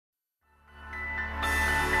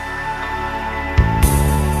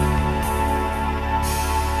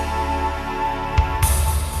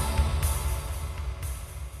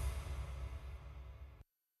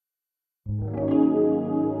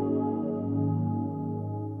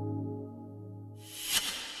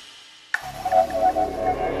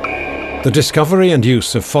The discovery and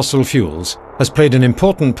use of fossil fuels has played an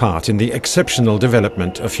important part in the exceptional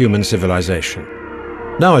development of human civilization.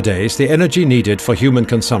 Nowadays, the energy needed for human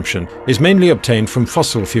consumption is mainly obtained from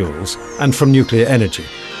fossil fuels and from nuclear energy,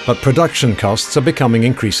 but production costs are becoming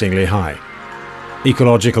increasingly high.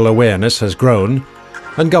 Ecological awareness has grown,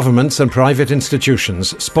 and governments and private institutions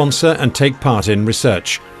sponsor and take part in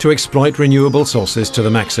research to exploit renewable sources to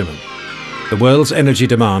the maximum. The world's energy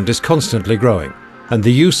demand is constantly growing, and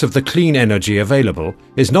the use of the clean energy available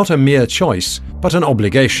is not a mere choice, but an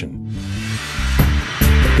obligation.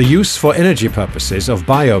 The use for energy purposes of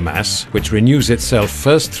biomass, which renews itself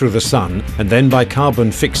first through the sun and then by carbon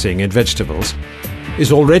fixing in vegetables,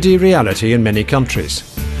 is already reality in many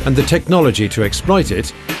countries, and the technology to exploit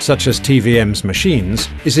it, such as TVM's machines,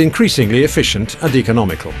 is increasingly efficient and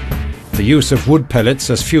economical. The use of wood pellets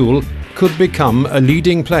as fuel could become a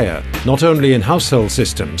leading player, not only in household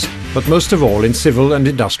systems, but most of all in civil and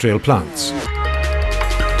industrial plants.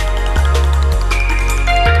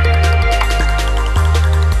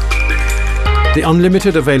 The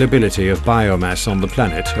unlimited availability of biomass on the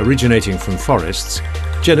planet, originating from forests,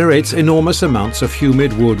 generates enormous amounts of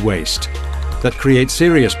humid wood waste that create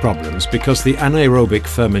serious problems because the anaerobic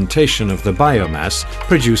fermentation of the biomass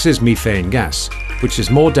produces methane gas, which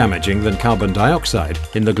is more damaging than carbon dioxide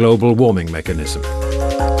in the global warming mechanism.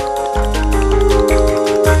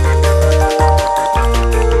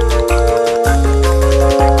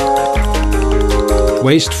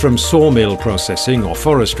 Waste from sawmill processing or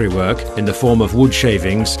forestry work in the form of wood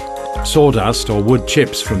shavings, sawdust or wood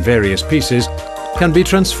chips from various pieces can be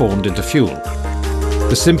transformed into fuel.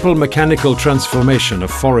 The simple mechanical transformation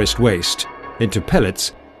of forest waste into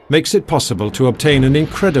pellets makes it possible to obtain an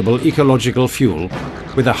incredible ecological fuel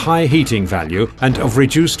with a high heating value and of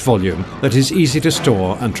reduced volume that is easy to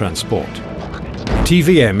store and transport.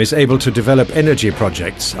 TVM is able to develop energy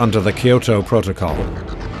projects under the Kyoto Protocol,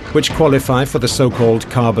 which qualify for the so-called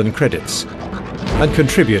carbon credits and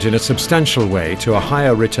contribute in a substantial way to a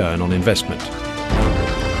higher return on investment.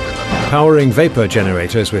 Powering vapor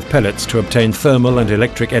generators with pellets to obtain thermal and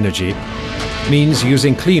electric energy means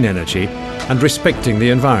using clean energy and respecting the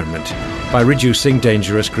environment by reducing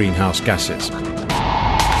dangerous greenhouse gases.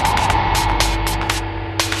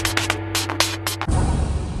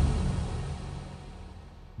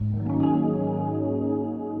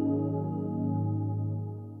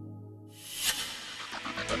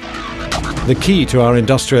 The key to our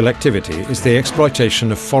industrial activity is the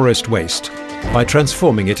exploitation of forest waste by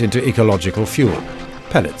transforming it into ecological fuel,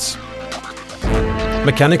 pellets.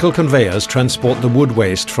 Mechanical conveyors transport the wood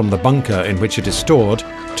waste from the bunker in which it is stored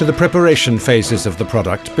to the preparation phases of the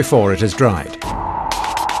product before it is dried.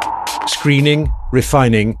 Screening,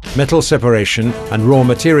 refining, metal separation and raw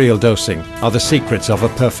material dosing are the secrets of a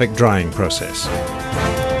perfect drying process.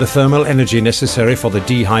 The thermal energy necessary for the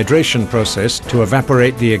dehydration process to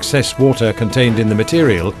evaporate the excess water contained in the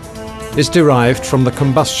material is derived from the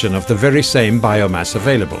combustion of the very same biomass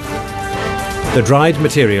available. The dried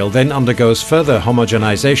material then undergoes further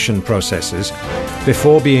homogenization processes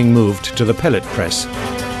before being moved to the pellet press,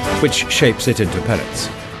 which shapes it into pellets.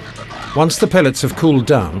 Once the pellets have cooled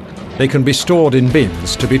down, they can be stored in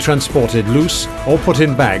bins to be transported loose or put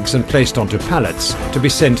in bags and placed onto pallets to be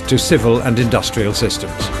sent to civil and industrial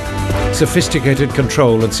systems. Sophisticated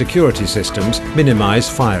control and security systems minimize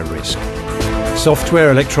fire risk.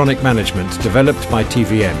 Software electronic management developed by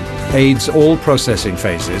TVM aids all processing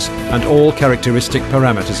phases, and all characteristic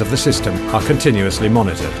parameters of the system are continuously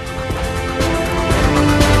monitored.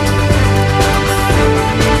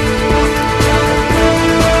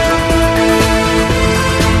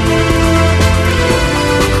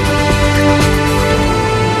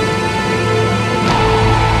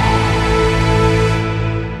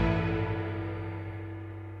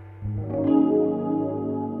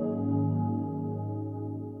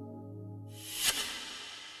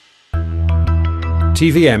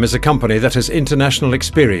 TVM is a company that has international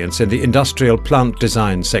experience in the industrial plant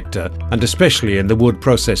design sector and especially in the wood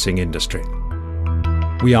processing industry.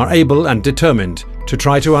 We are able and determined to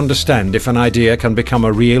try to understand if an idea can become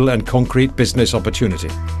a real and concrete business opportunity.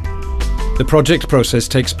 The project process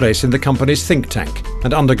takes place in the company's think tank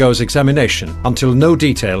and undergoes examination until no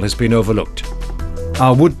detail has been overlooked.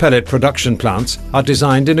 Our wood pellet production plants are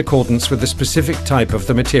designed in accordance with the specific type of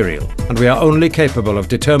the material, and we are only capable of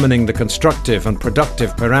determining the constructive and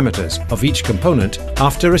productive parameters of each component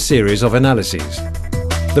after a series of analyses.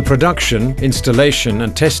 The production, installation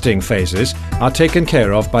and testing phases are taken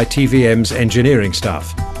care of by TVM's engineering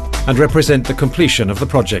staff and represent the completion of the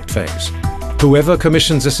project phase. Whoever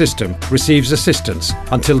commissions a system receives assistance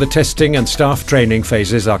until the testing and staff training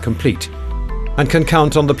phases are complete. and can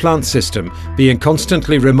count on the plant system being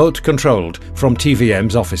constantly remote controlled from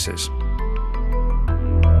TVM's offices.